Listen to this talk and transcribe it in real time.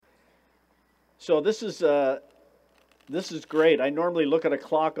So this is great. I normally look at a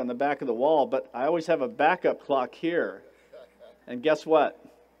clock on the back of the wall, but I always have a backup clock here. And guess what?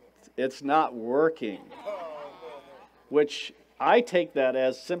 It's not working. Which I take that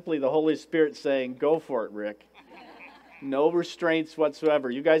as simply the Holy Spirit saying, go for it, Rick. No restraints whatsoever.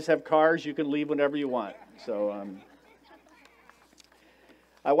 You guys have cars, you can leave whenever you want. So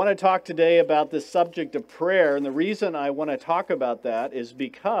I want to talk today about the subject of prayer. And the reason I want to talk about that is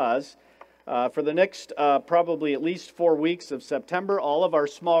because for the next probably at least 4 weeks of September, all of our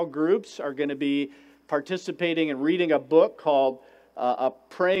small groups are going to be participating in reading a book called A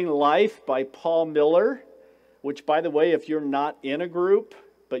Praying Life by Paul Miller, which, by the way, if you're not in a group,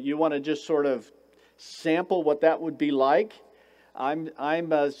 but you want to just sort of sample what that would be like, I'm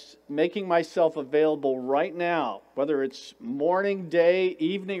making myself available right now, whether it's morning, day,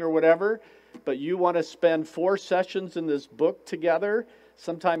 evening, or whatever, but you want to spend 4 sessions in this book together.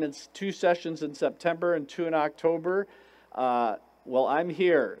 Sometime it's 2 sessions in September and 2 in October. Well, I'm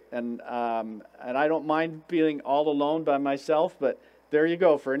here, and I don't mind being all alone by myself, but there you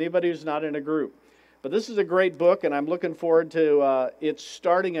go, for anybody who's not in a group. But this is a great book, and I'm looking forward to it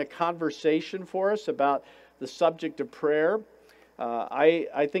starting a conversation for us about the subject of prayer.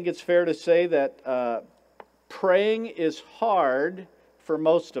 I think it's fair to say that praying is hard for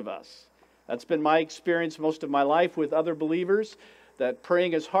most of us. That's been my experience most of my life with other believers, that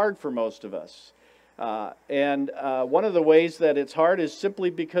praying is hard for most of us. And one of the ways that it's hard is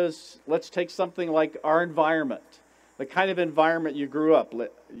simply because, let's take something like our environment, the kind of environment you grew up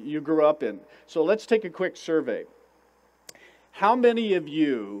in. So let's take a quick survey. How many of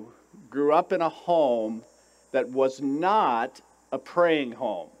you grew up in a home that was not a praying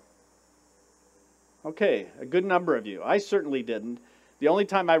home? Okay, a good number of you. I certainly didn't. The only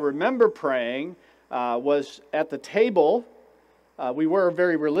time I remember praying was at the table. We were a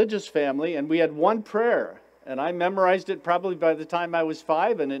very religious family, and we had one prayer, and I memorized it probably by the time I was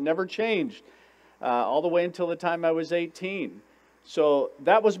 5, and it never changed all the way until the time I was 18. So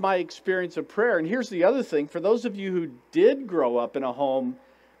that was my experience of prayer. And here's the other thing. For those of you who did grow up in a home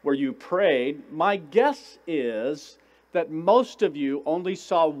where you prayed, my guess is that most of you only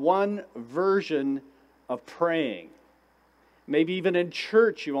saw one version of praying. Maybe even in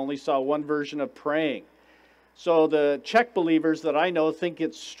church you only saw one version of praying. So the Czech believers that I know think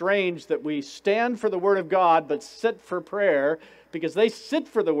it's strange that we stand for the Word of God but sit for prayer, because they sit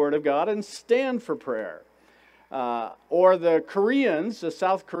for the Word of God and stand for prayer. Or the Koreans, the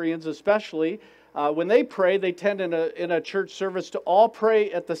South Koreans especially, when they pray, they tend in a church service to all pray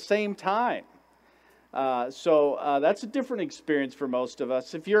at the same time. So that's a different experience for most of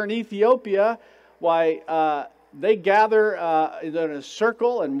us. If you're in Ethiopia, why they gather in a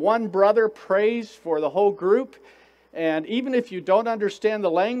circle, and one brother prays for the whole group. And even if you don't understand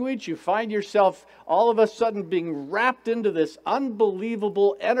the language, you find yourself all of a sudden being wrapped into this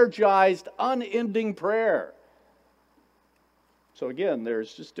unbelievable, energized, unending prayer. So again,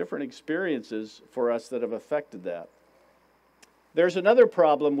 there's just different experiences for us that have affected that. There's another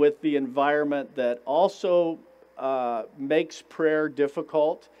problem with the environment that also makes prayer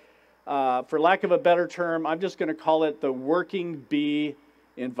difficult. For lack of a better term, I'm just going to call it the working bee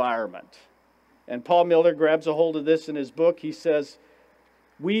environment. And Paul Miller grabs a hold of this in his book. He says,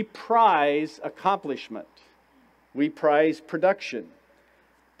 we prize accomplishment. We prize production.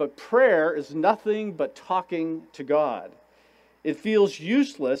 But prayer is nothing but talking to God. It feels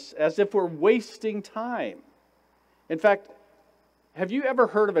useless, as if we're wasting time. In fact, have you ever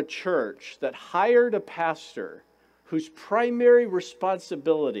heard of a church that hired a pastor whose primary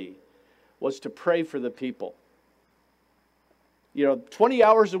responsibility was to pray for the people? 20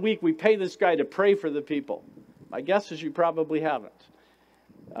 hours a week we pay this guy to pray for the people. My guess is you probably haven't.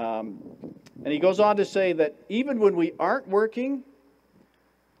 And he goes on to say that even when we aren't working,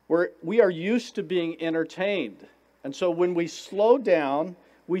 we are used to being entertained. And so when we slow down,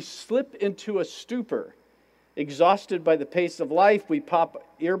 we slip into a stupor. Exhausted by the pace of life, we pop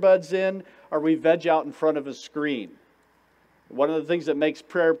earbuds in, or we veg out in front of a screen. One of the things that makes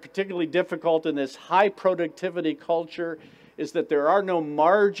prayer particularly difficult in this high productivity culture is that there are no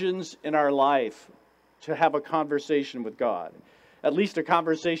margins in our life to have a conversation with God. At least a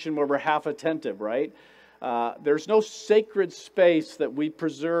conversation where we're half attentive, right? There's no sacred space that we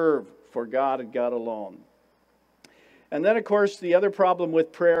preserve for God and God alone. And then, of course, the other problem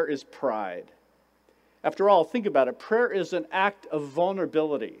with prayer is pride. After all, think about it. Prayer is an act of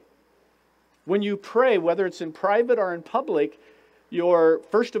vulnerability. When you pray, whether it's in private or in public, you're,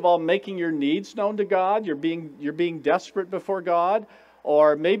 first of all, making your needs known to God. You're being desperate before God.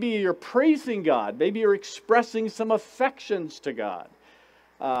 Or maybe you're praising God. Maybe you're expressing some affections to God.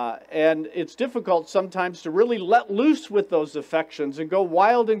 And it's difficult sometimes to really let loose with those affections and go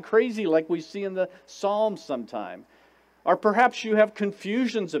wild and crazy like we see in the Psalms sometime. Or perhaps you have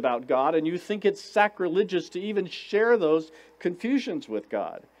confusions about God and you think it's sacrilegious to even share those confusions with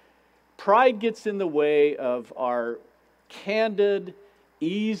God. Pride gets in the way of our candid,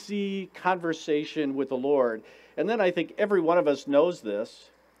 easy conversation with the Lord. And then I think every one of us knows this.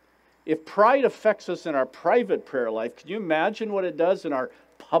 If pride affects us in our private prayer life, can you imagine what it does in our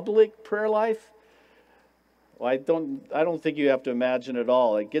public prayer life? Well, I don't think you have to imagine at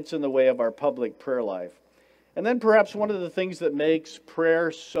all. It gets in the way of our public prayer life. And then perhaps one of the things that makes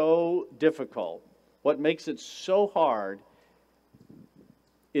prayer so difficult, what makes it so hard,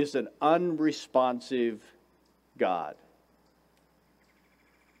 is an unresponsive God.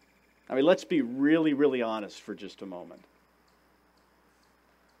 I mean, let's be really, really honest for just a moment.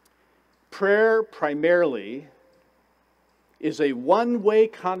 Prayer primarily is a one-way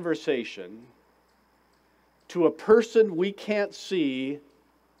conversation to a person we can't see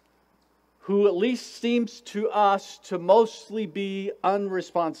who at least seems to us to mostly be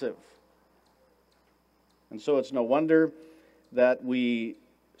unresponsive. And so it's no wonder that we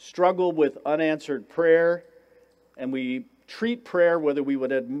struggle with unanswered prayer, and we treat prayer, whether we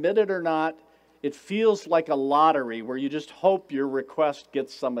would admit it or not, it feels like a lottery where you just hope your request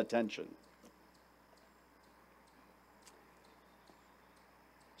gets some attention.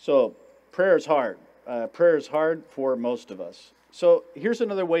 So prayer is hard. Prayer is hard for most of us. So here's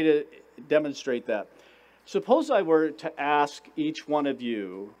another way to demonstrate that. Suppose I were to ask each one of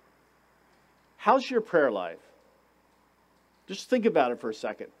you, how's your prayer life? Just think about it for a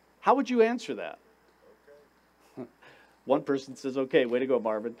second. How would you answer that? Okay. One person says, okay, way to go,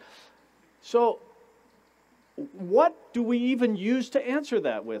 Marvin. So what do we even use to answer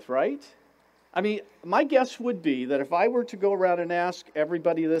that with, right? I mean, my guess would be that if I were to go around and ask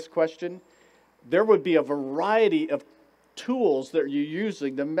everybody this question, there would be a variety of tools that you're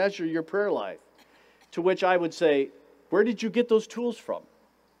using to measure your prayer life. To which I would say, where did you get those tools from?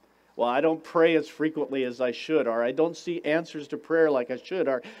 Well, I don't pray as frequently as I should, or I don't see answers to prayer like I should,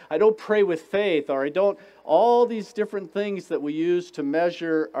 or I don't pray with faith, or I don't, all these different things that we use to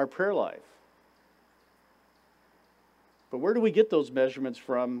measure our prayer life. But where do we get those measurements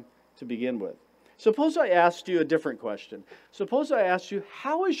from to begin with? Suppose I asked you a different question. Suppose I asked you,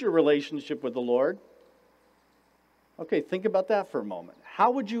 how is your relationship with the Lord? Okay, think about that for a moment.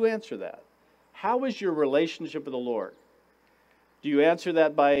 How would you answer that? How is your relationship with the Lord? Do you answer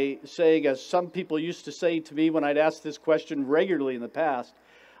that by saying, as some people used to say to me when I'd ask this question regularly in the past,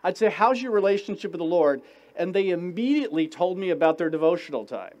 I'd say, how's your relationship with the Lord? And they immediately told me about their devotional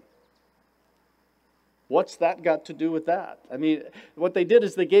time. What's that got to do with that? I mean, what they did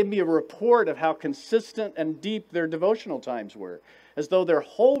is they gave me a report of how consistent and deep their devotional times were, as though their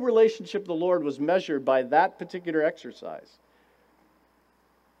whole relationship with the Lord was measured by that particular exercise.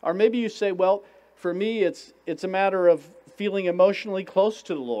 Or maybe you say, well, for me, it's a matter of feeling emotionally close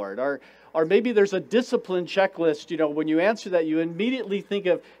to the Lord. Or maybe there's a discipline checklist. You know, when you answer that, you immediately think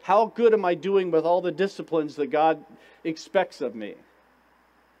of how good am I doing with all the disciplines that God expects of me.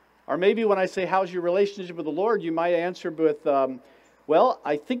 Or maybe when I say, how's your relationship with the Lord, you might answer with, well,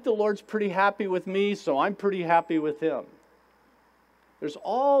 I think the Lord's pretty happy with me, so I'm pretty happy with Him. There's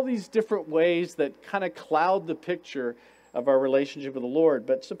all these different ways that kind of cloud the picture of our relationship with the Lord.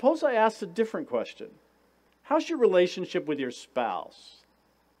 But suppose I ask a different question. How's your relationship with your spouse?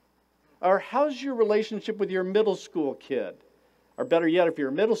 Or how's your relationship with your middle school kid? Or better yet, if you're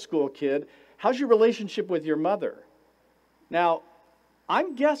a middle school kid, how's your relationship with your mother? Now,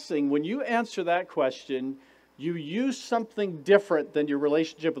 I'm guessing when you answer that question, you use something different than your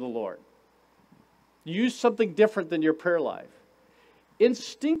relationship with the Lord. You use something different than your prayer life.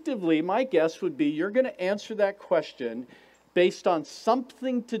 Instinctively, my guess would be you're going to answer that question based on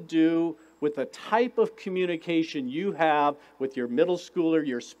something to do with the type of communication you have with your middle schooler,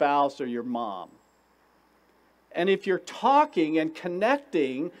 your spouse, or your mom. And if you're talking and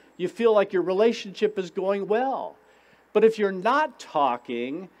connecting, you feel like your relationship is going well. But if you're not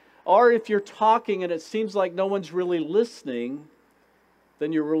talking, or if you're talking and it seems like no one's really listening,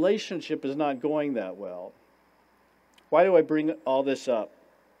 then your relationship is not going that well. Why do I bring all this up?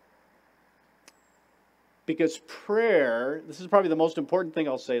 Because prayer, this is probably the most important thing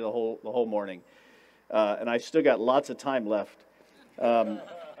I'll say the whole morning. And I've still got lots of time left.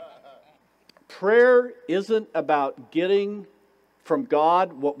 Prayer isn't about getting from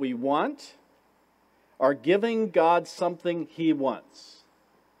God what we want or giving God something He wants.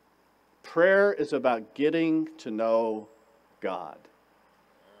 Prayer is about getting to know God.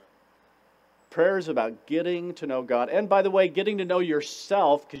 Prayer is about getting to know God. And by the way, getting to know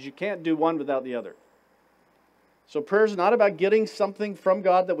yourself, because you can't do one without the other. So prayer is not about getting something from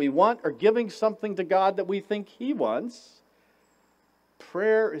God that we want or giving something to God that we think He wants.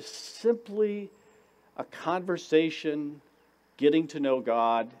 Prayer is simply a conversation, getting to know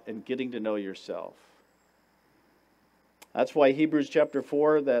God and getting to know yourself. That's why Hebrews chapter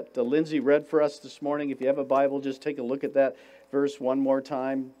 4 that Lindsay read for us this morning. If you have a Bible, just take a look at that verse one more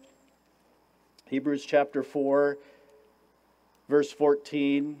time. Hebrews chapter 4, verse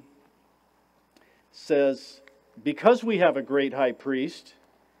 14 says, because we have a great high priest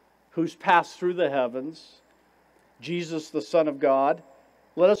who's passed through the heavens, Jesus the Son of God,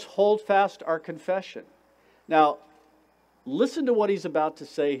 let us hold fast our confession. Now, listen to what he's about to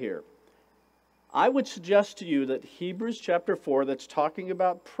say here. I would suggest to you that Hebrews chapter 4 that's talking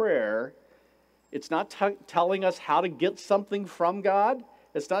about prayer, it's not telling us how to get something from God.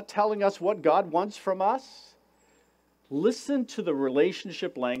 It's not telling us what God wants from us. Listen to the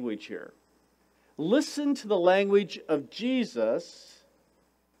relationship language here. Listen to the language of Jesus,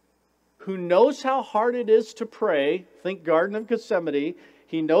 who knows how hard it is to pray. Think Garden of Gethsemane.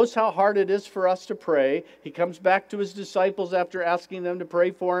 He knows how hard it is for us to pray. He comes back to his disciples after asking them to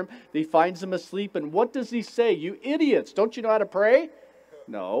pray for him. He finds them asleep. And what does he say? You idiots, don't you know how to pray?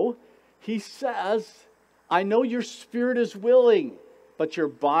 No. He says, I know your spirit is willing, but your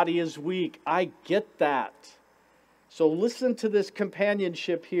body is weak. I get that. So listen to this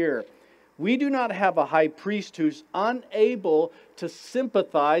companionship here. We do not have a high priest who's unable to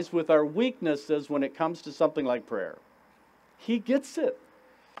sympathize with our weaknesses when it comes to something like prayer. He gets it.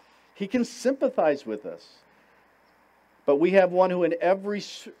 He can sympathize with us. But we have one who in every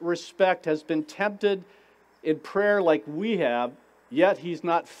respect has been tempted in prayer like we have, yet he's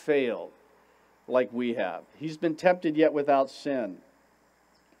not failed like we have. He's been tempted yet without sin.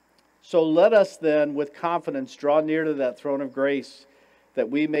 So let us then with confidence draw near to that throne of grace, that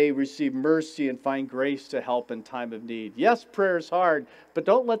we may receive mercy and find grace to help in time of need. Yes, prayer is hard, but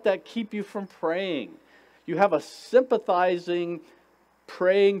don't let that keep you from praying. You have a sympathizing,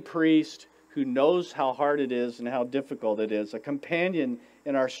 praying priest who knows how hard it is and how difficult it is, a companion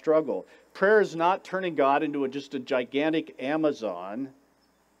in our struggle. Prayer is not turning God into just a gigantic Amazon.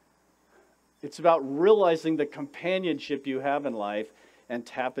 It's about realizing the companionship you have in life and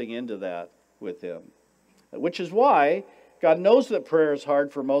tapping into that with Him. Which is why God knows that prayer is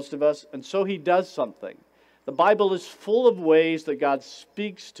hard for most of us, and so He does something. The Bible is full of ways that God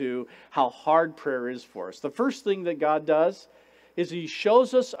speaks to how hard prayer is for us. The first thing that God does is He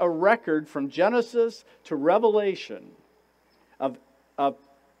shows us a record from Genesis to Revelation of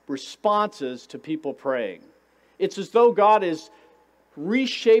responses to people praying. It's as though God has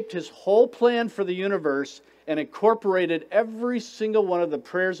reshaped His whole plan for the universe and incorporated every single one of the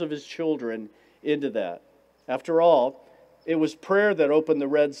prayers of His children into that. After all, it was prayer that opened the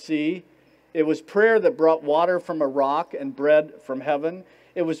Red Sea. It was prayer that brought water from a rock and bread from heaven.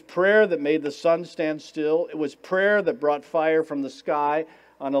 It was prayer that made the sun stand still. It was prayer that brought fire from the sky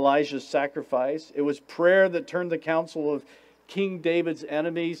on Elijah's sacrifice. It was prayer that turned the counsel of King David's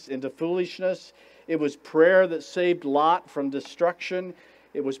enemies into foolishness. It was prayer that saved Lot from destruction.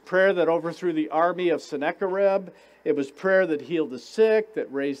 It was prayer that overthrew the army of Sennacherib. It was prayer that healed the sick,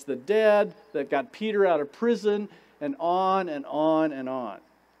 that raised the dead, that got Peter out of prison, and on and on and on.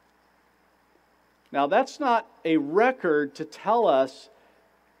 Now, that's not a record to tell us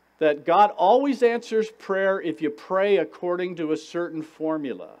that God always answers prayer if you pray according to a certain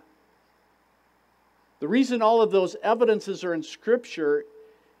formula. The reason all of those evidences are in Scripture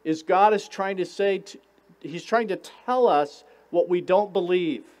is God is trying to say, He's trying to tell us what we don't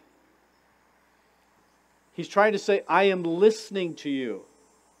believe. He's trying to say, I am listening to you.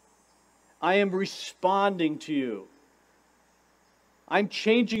 I am responding to you. I'm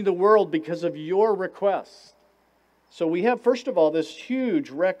changing the world because of your requests. So we have, first of all, this huge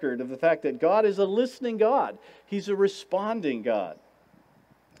record of the fact that God is a listening God. He's a responding God.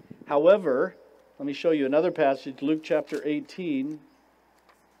 However, let me show you another passage, Luke chapter 18,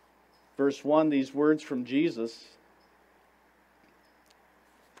 verse 1, these words from Jesus.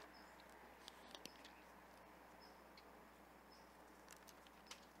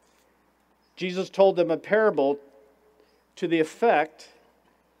 Jesus told them a parable to the effect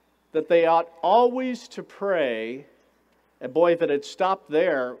that they ought always to pray. And boy, if it had stopped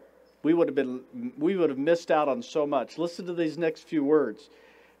there, we would have missed out on so much. Listen to these next few words.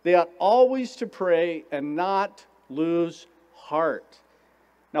 They ought always to pray and not lose heart.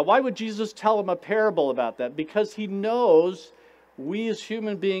 Now, why would Jesus tell them a parable about that? Because He knows we as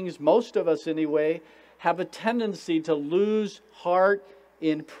human beings, most of us anyway, have a tendency to lose heart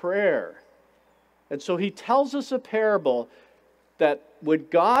in prayer. And so he tells us a parable that when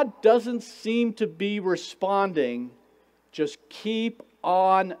God doesn't seem to be responding, just keep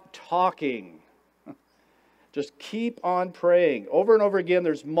on talking. Just keep on praying. Over and over again,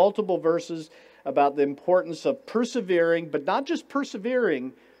 there's multiple verses about the importance of persevering, but not just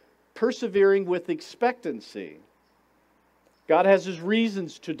persevering with expectancy. God has His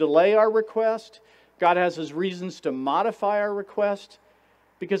reasons to delay our request. God has His reasons to modify our request.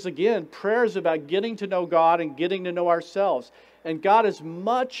 Because again, prayer is about getting to know God and getting to know ourselves. And God is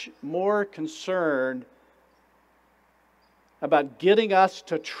much more concerned about getting us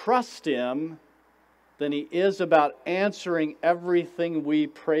to trust Him than He is about answering everything we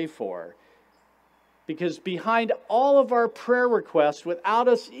pray for. Because behind all of our prayer requests, without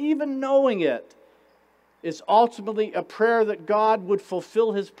us even knowing it, is ultimately a prayer that God would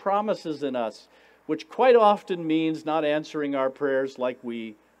fulfill His promises in us, which quite often means not answering our prayers like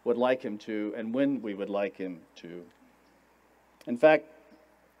we would like Him to and when we would like Him to. In fact,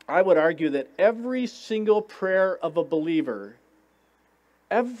 I would argue that every single prayer of a believer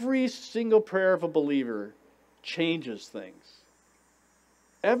changes things.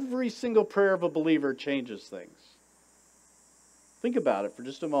 Every single prayer of a believer changes things. Think about it for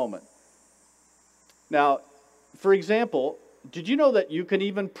just a moment. Now, for example, did you know that you can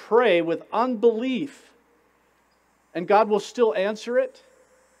even pray with unbelief and God will still answer it?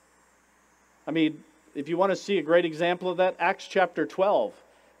 I mean, if you want to see a great example of that, Acts chapter 12.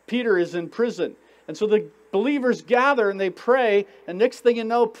 Peter is in prison. And so the believers gather and they pray, and next thing you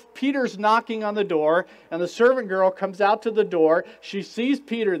know, Peter's knocking on the door, and the servant girl comes out to the door. She sees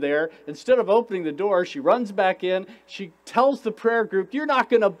Peter there. Instead of opening the door, she runs back in. She tells the prayer group, "You're not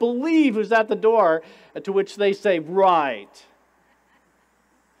going to believe who's at the door." To which they say, "Right."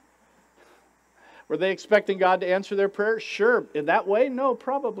 Were they expecting God to answer their prayer? Sure. In that way? No,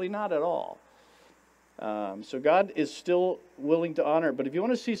 probably not at all. So God is still willing to honor it. But if you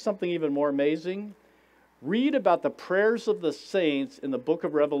want to see something even more amazing, read about the prayers of the saints in the book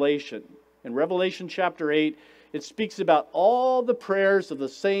of Revelation. In Revelation chapter 8, it speaks about all the prayers of the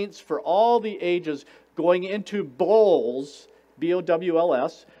saints for all the ages going into bowls,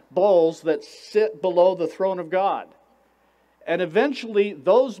 B-O-W-L-S, bowls that sit below the throne of God. And eventually,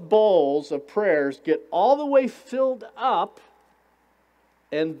 those bowls of prayers get all the way filled up,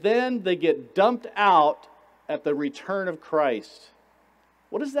 and then they get dumped out at the return of Christ.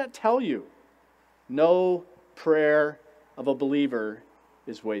 What does that tell you? No prayer of a believer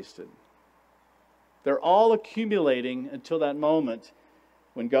is wasted. They're all accumulating until that moment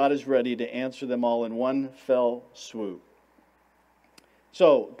when God is ready to answer them all in one fell swoop.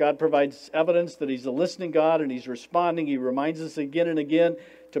 So, God provides evidence that He's a listening God and He's responding. He reminds us again and again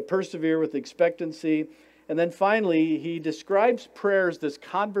to persevere with expectancy. And then finally, He describes prayer as this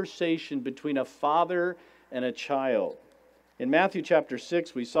conversation between a father and a child. In Matthew chapter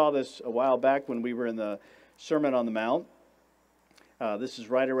 6, we saw this a while back when we were in the Sermon on the Mount. This is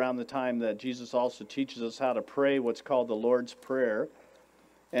right around the time that Jesus also teaches us how to pray what's called the Lord's Prayer.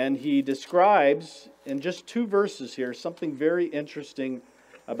 And He describes, in just 2 verses here, something very interesting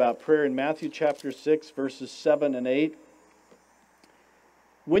about prayer in Matthew chapter 6, verses 7 and 8.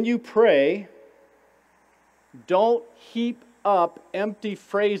 When you pray, don't heap up empty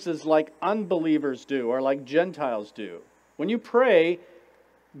phrases like unbelievers do or like Gentiles do. When you pray,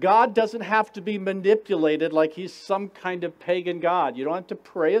 God doesn't have to be manipulated like He's some kind of pagan God. You don't have to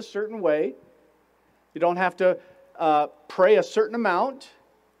pray a certain way. You don't have to pray a certain amount.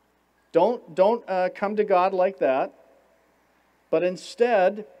 Don't come to God like that. But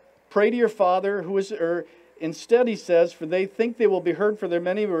instead, pray to your Father who is, or instead He says, for they think they will be heard for their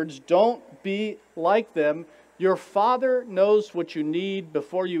many words. Don't be like them. Your Father knows what you need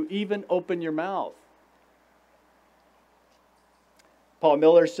before you even open your mouth. Paul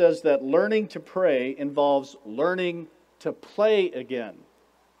Miller says that learning to pray involves learning to play again.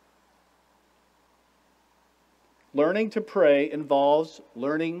 Learning to pray involves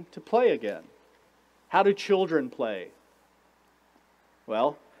learning to play again. How do children play?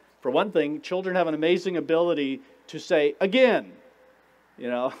 Well, for one thing, children have an amazing ability to say again.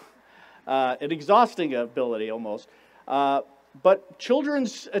 An exhausting ability almost. But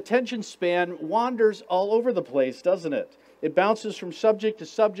children's attention span wanders all over the place, doesn't it? It bounces from subject to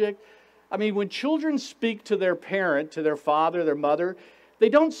subject. I mean, when children speak to their parent, to their father, their mother, they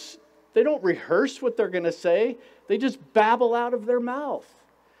don't rehearse what they're going to say. They just babble out of their mouth.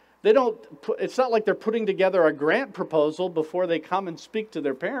 It's not like they're putting together a grant proposal before they come and speak to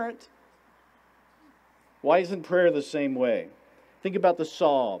their parent. Why isn't prayer the same way? Think about the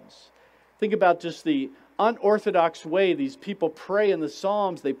Psalms. Think about just the unorthodox way, these people pray in the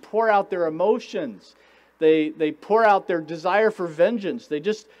Psalms. They pour out their emotions. They pour out their desire for vengeance. They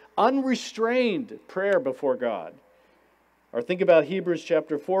just unrestrained prayer before God. Or think about Hebrews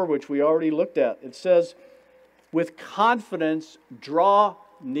chapter 4, which we already looked at. It says, with confidence, draw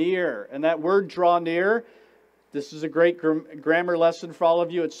near. And that word draw near, this is a great grammar lesson for all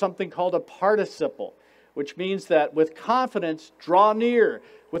of you. It's something called a participle, which means that with confidence, draw near.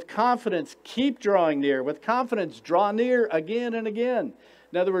 With confidence, keep drawing near. With confidence, draw near again and again.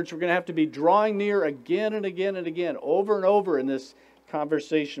 In other words, we're going to have to be drawing near again and again and again, over and over in this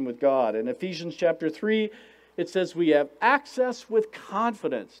conversation with God. In Ephesians chapter 3, it says we have access with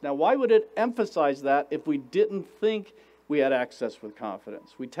confidence. Now, why would it emphasize that if we didn't think we had access with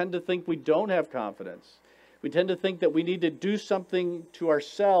confidence? We tend to think we don't have confidence. We tend to think that we need to do something to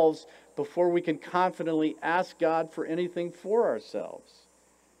ourselves before we can confidently ask God for anything for ourselves.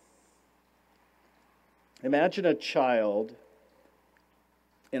 Imagine a child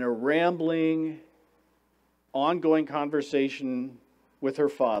in a rambling, ongoing conversation with her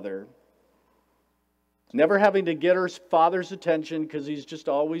father, never having to get her father's attention because he's just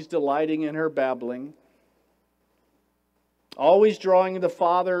always delighting in her babbling, always drawing the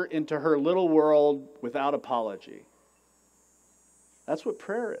father into her little world without apology. That's what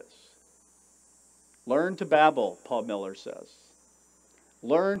prayer is. Learn to babble, Paul Miller says.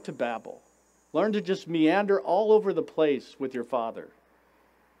 Learn to babble. Learn to just meander all over the place with your father.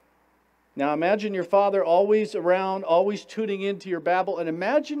 Now imagine your father always around, always tuning into your babble, and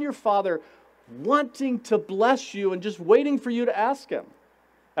imagine your father wanting to bless you and just waiting for you to ask him.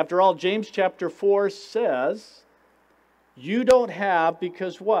 After all, James chapter 4 says, you don't have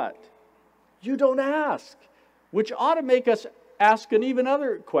because what? You don't ask. Which ought to make us ask an even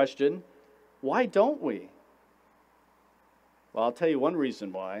other question. Why don't we? Well, I'll tell you one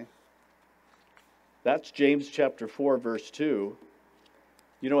reason why. That's James chapter 4, verse 2.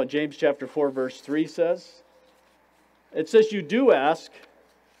 You know what James chapter 4, verse 3 says? It says you do ask,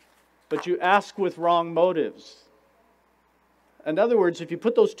 but you ask with wrong motives. In other words, if you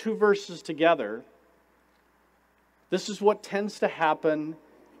put those two verses together, this is what tends to happen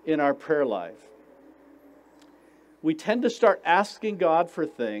in our prayer life. We tend to start asking God for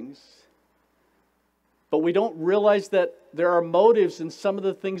things, but we don't realize that there are motives in some of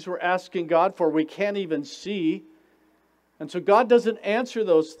the things we're asking God for we can't even see. And so God doesn't answer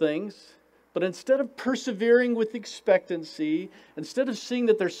those things, but instead of persevering with expectancy, instead of seeing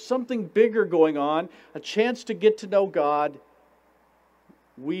that there's something bigger going on, a chance to get to know God,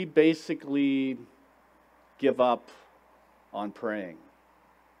 we basically give up on praying.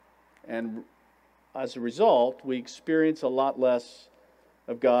 And as a result, we experience a lot less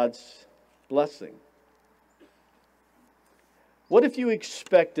of God's blessing. What if you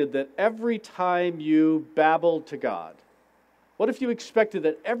expected that every time you babbled to God, what if you expected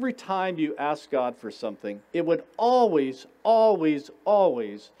that every time you asked God for something, it would always, always,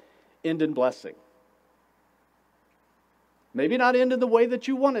 always end in blessing? Maybe not end in the way that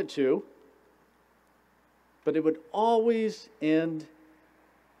you want it to, but it would always end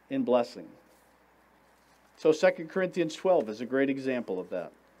in blessing. So 2 Corinthians 12 is a great example of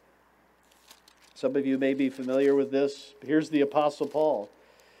that. Some of you may be familiar with this. Here's the Apostle Paul.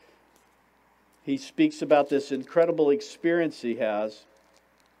 He speaks about this incredible experience he has.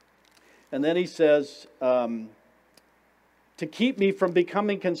 And then he says, to keep me from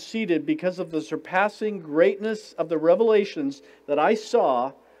becoming conceited because of the surpassing greatness of the revelations that I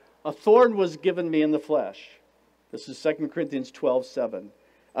saw, a thorn was given me in the flesh. This is 2 Corinthians 12:7.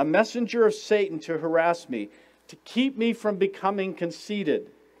 A messenger of Satan to harass me, to keep me from becoming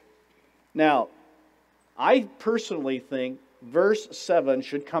conceited. Now, I personally think verse 7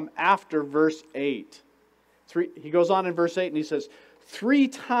 should come after verse 8. He goes on in verse 8 and he says, 3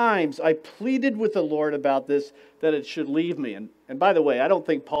 times I pleaded with the Lord about this, that it should leave me. And by the way, I don't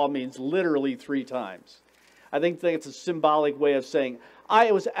think Paul means literally 3 times. I think it's a symbolic way of saying,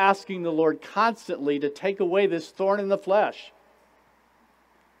 I was asking the Lord constantly to take away this thorn in the flesh.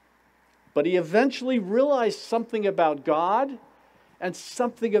 But he eventually realized something about God and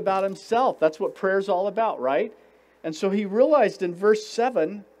something about himself. That's what prayer is all about, right? And so he realized in verse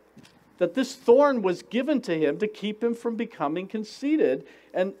 7 that this thorn was given to him to keep him from becoming conceited.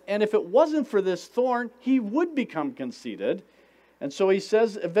 And if it wasn't for this thorn, he would become conceited. And so he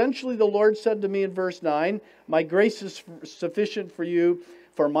says, eventually the Lord said to me in verse 9, my grace is sufficient for you,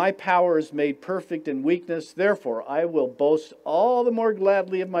 for my power is made perfect in weakness. Therefore, I will boast all the more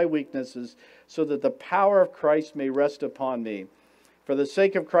gladly of my weaknesses, so that the power of Christ may rest upon me. For the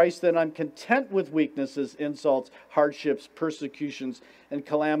sake of Christ, then, I'm content with weaknesses, insults, hardships, persecutions, and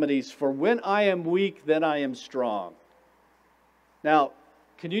calamities. For when I am weak, then I am strong. Now,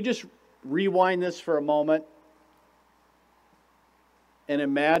 can you just rewind this for a moment and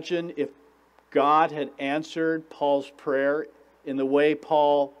imagine if God had answered Paul's prayer in the way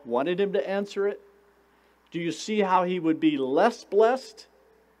Paul wanted him to answer it? Do you see how he would be less blessed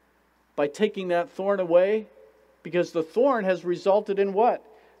by taking that thorn away? Because the thorn has resulted in what?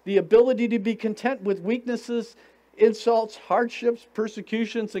 The ability to be content with weaknesses, insults, hardships,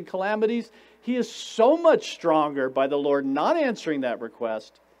 persecutions, and calamities. He is so much stronger by the Lord not answering that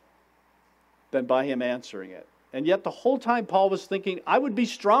request than by him answering it. And yet the whole time Paul was thinking, I would be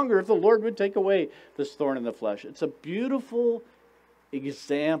stronger if the Lord would take away this thorn in the flesh. It's a beautiful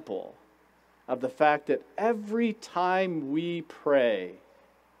example of the fact that every time we pray,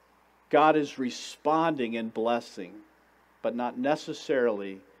 God is responding in blessing, but not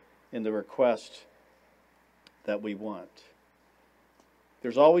necessarily in the request that we want.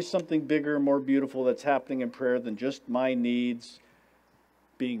 There's always something bigger and more beautiful that's happening in prayer than just my needs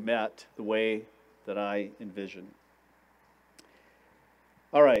being met the way that I envision.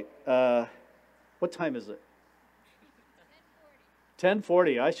 All right. What time is it?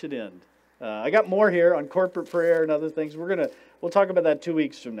 10:40. I should end. I got more here on corporate prayer and other things. We'll talk about that 2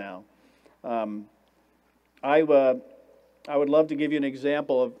 weeks from now. I would love to give you an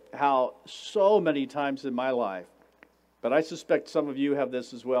example of how so many times in my life, but I suspect some of you have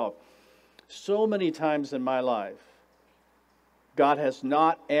this as well. So many times in my life, God has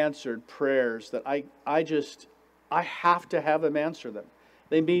not answered prayers that I have to have Him answer them.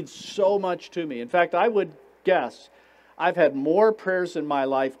 They mean so much to me. In fact, I would guess I've had more prayers in my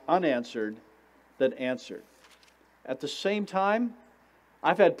life unanswered than answered. At the same time,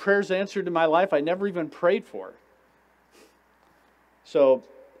 I've had prayers answered in my life I never even prayed for. So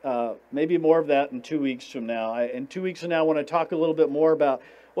maybe more of that in 2 weeks from now. In 2 weeks from now, I want to talk a little bit more about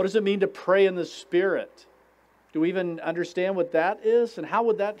what does it mean to pray in the Spirit? Do we even understand what that is? And how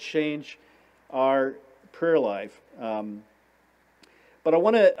would that change our prayer life? But I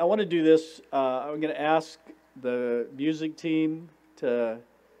want to do this. I'm going to ask the music team to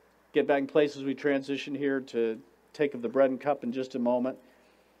get back in place as we transition here to take of the bread and cup in just a moment.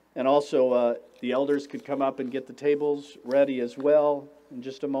 And also the elders could come up and get the tables ready as well in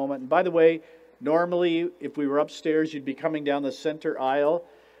just a moment. And by the way, normally if we were upstairs, you'd be coming down the center aisle.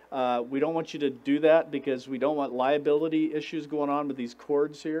 We don't want you to do that because we don't want liability issues going on with these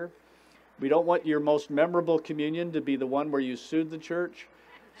cords here. We don't want your most memorable communion to be the one where you sued the church.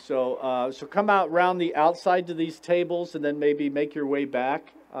 So come out around the outside to these tables and then maybe make your way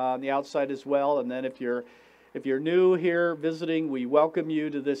back on the outside as well. And then if you're new here visiting, we welcome you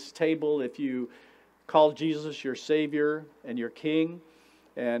to this table if you call Jesus your Savior and your King.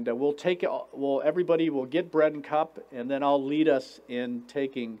 And everybody will get bread and cup, and then I'll lead us in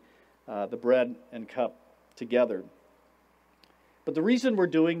taking the bread and cup together. But the reason we're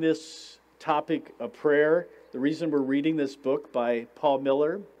doing this topic of prayer, the reason we're reading this book by Paul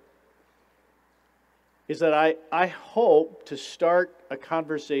Miller, is that I hope to start a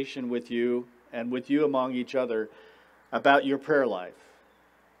conversation with you and with you among each other about your prayer life.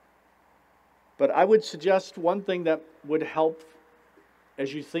 But I would suggest one thing that would help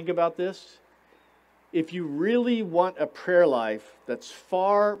as you think about this. If you really want a prayer life that's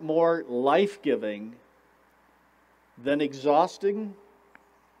far more life-giving than exhausting,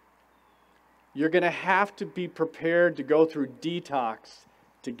 you're going to have to be prepared to go through detox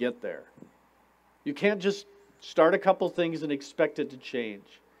to get there. You can't just start a couple things and expect it to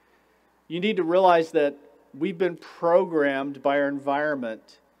change. You need to realize that we've been programmed by our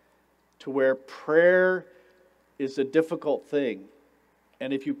environment to where prayer is a difficult thing.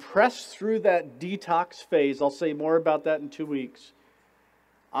 And if you press through that detox phase, I'll say more about that in 2 weeks,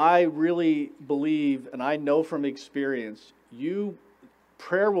 I really believe, and I know from experience,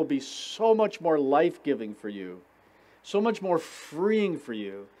 prayer will be so much more life-giving for you, so much more freeing for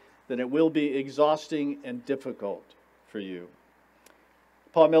you, than it will be exhausting and difficult for you.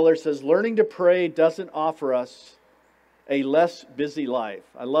 Paul Miller says, learning to pray doesn't offer us a less busy life.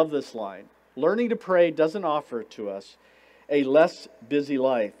 I love this line. Learning to pray doesn't offer to us a less busy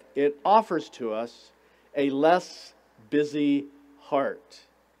life. It offers to us a less busy heart.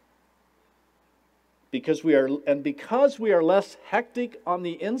 Because we are less hectic on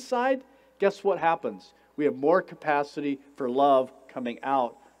the inside, guess what happens? We have more capacity for love coming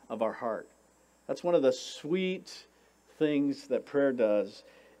out of our heart. That's one of the sweet things that prayer does,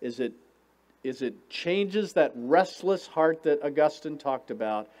 is it changes that restless heart that Augustine talked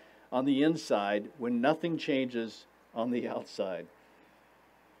about on the inside when nothing changes on the outside.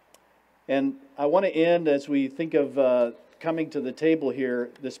 And I want to end as we think of coming to the table here,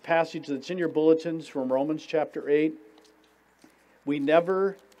 this passage that's in your bulletins from Romans chapter 8. We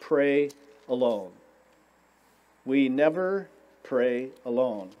never pray alone. We never pray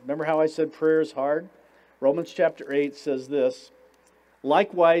alone. Remember how I said prayer is hard? Romans chapter 8 says this,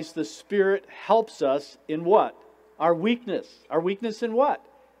 likewise the Spirit helps us in what? Our weakness. Our weakness in what?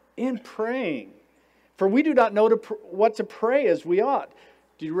 In praying. For we do not know what to pray as we ought.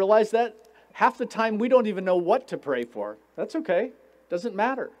 Do you realize that? Half the time we don't even know what to pray for. That's okay. Doesn't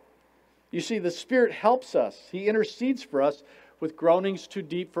matter. You see, the Spirit helps us. He intercedes for us with groanings too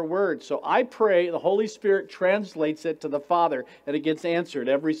deep for words. So I pray, the Holy Spirit translates it to the Father, and it gets answered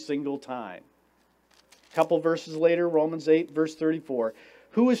every single time. A couple verses later, Romans 8, verse 34.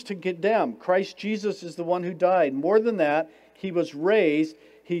 Who is to condemn? Christ Jesus is the one who died. More than that, He was raised.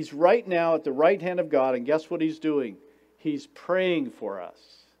 He's right now at the right hand of God, and guess what He's doing? He's praying for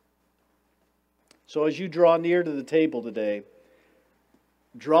us. So as you draw near to the table today,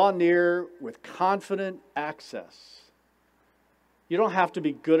 draw near with confident access. You don't have to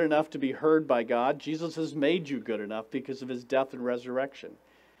be good enough to be heard by God. Jesus has made you good enough because of His death and resurrection.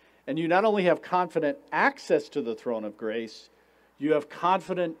 And you not only have confident access to the throne of grace, you have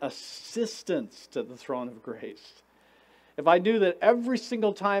confident assistance to the throne of grace. If I knew that every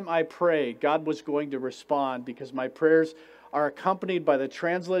single time I pray, God was going to respond because my prayers are accompanied by the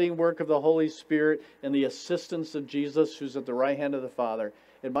translating work of the Holy Spirit and the assistance of Jesus, who's at the right hand of the Father,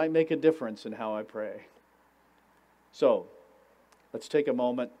 it might make a difference in how I pray. So, let's take a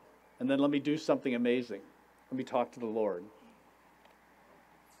moment, and then let me do something amazing. Let me talk to the Lord.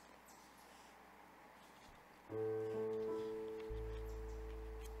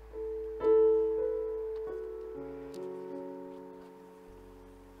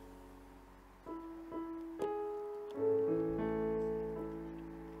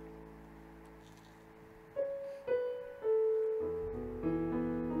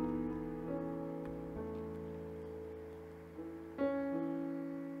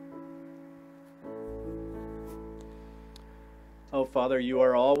 Oh, Father, you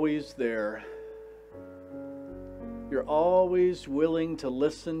are always there. You're always willing to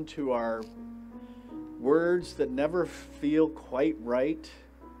listen to our words that never feel quite right.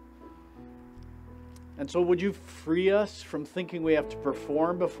 And so would you free us from thinking we have to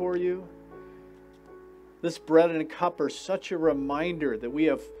perform before you? This bread and cup are such a reminder that we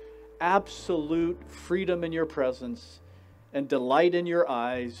have absolute freedom in your presence and delight in your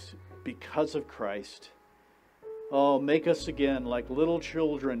eyes because of Christ. Oh, make us again like little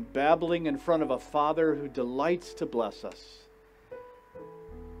children, babbling in front of a Father who delights to bless us.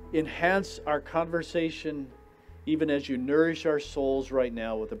 Enhance our conversation even as you nourish our souls right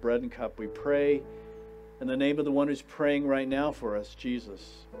now with the bread and cup. We pray in the name of the one who's praying right now for us,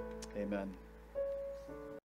 Jesus. Amen.